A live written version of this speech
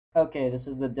Okay, this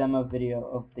is the demo video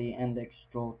of the ANDEX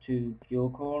GPU dual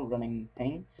core running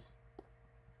paint.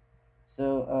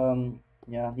 So,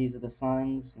 yeah, these are the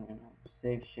signs,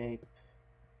 save shape,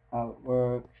 how it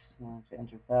works, to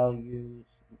enter values,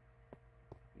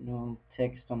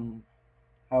 text on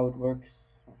how it works,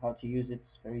 how to use it.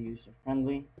 It's very user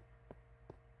friendly.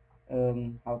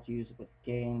 How to use it with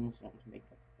games, to make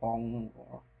a Pong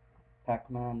or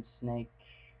Pac-Man, Snake,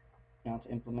 to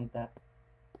implement that.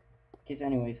 Okay, so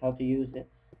anyways, how to use it.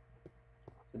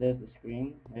 So there's the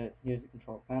screen. Here's the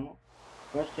control panel.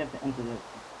 First, you have to enter the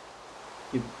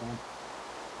stupid one.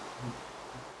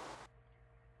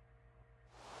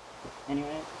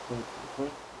 Anyway, so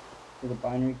first, to the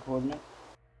binary coordinates.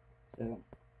 So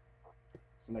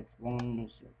select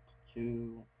 1, select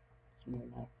 2, something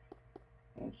like that.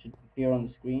 It should appear on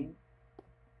the screen.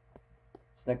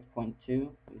 Select point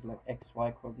 2, these like X,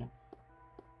 Y coordinates.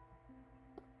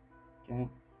 Okay,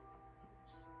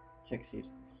 check the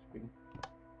screen.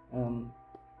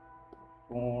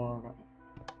 4,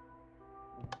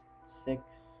 6,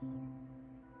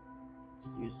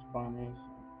 use binaries.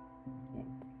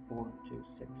 4, 2,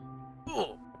 6.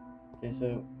 Okay, so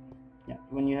yeah,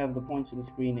 when you have the points on the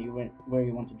screen that where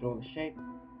you want to draw the shape,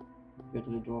 go to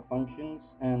the draw functions,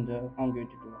 and I'm going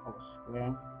to draw a whole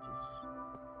square,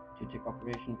 which is 2-tick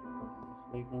operation for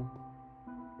this lever.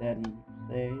 Then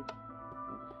save,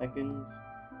 seconds.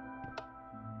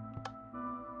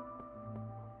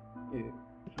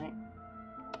 Okay,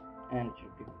 and it should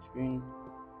appear on the screen.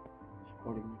 This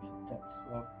recording makes it that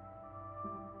slow.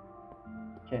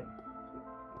 Okay,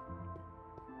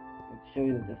 so to show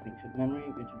you that this thing's with memory,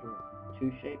 we're going to draw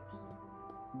 2 shapes,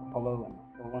 a hollow and a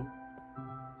full one.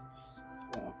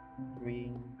 So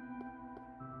 3,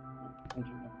 enter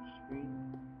the screen.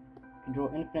 You can draw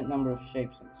infinite number of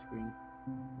shapes on the screen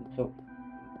until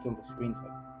the screen's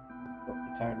like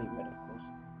entirely red, of course.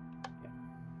 Yeah,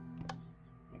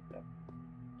 make that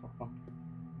top one.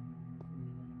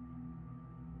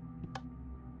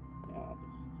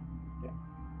 Yeah,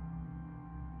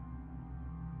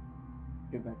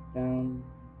 go back down.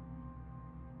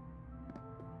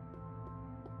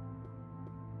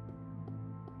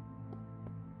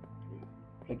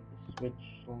 Click the switch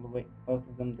all the way, both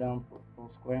of them down for a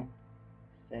full square.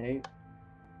 Save,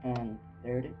 and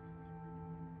there it is.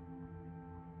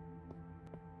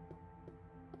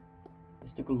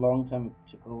 This took a long time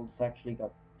to build. It's actually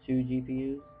got 2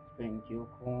 GPUs. It's being dual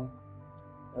core.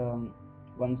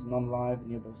 One's non-live and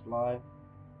the other's live.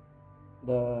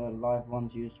 The live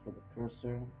one's used for the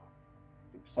cursor,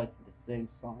 precisely the same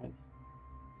size,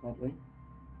 sadly.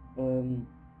 The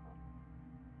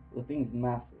thing's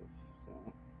massive.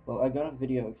 So, well, I got a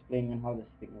video explaining how this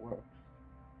thing works.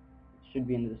 It should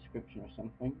be in the description or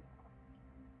something.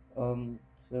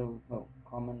 So, well,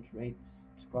 comment, rate,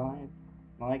 subscribe,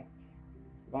 like,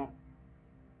 that.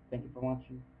 Thank you for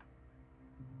watching.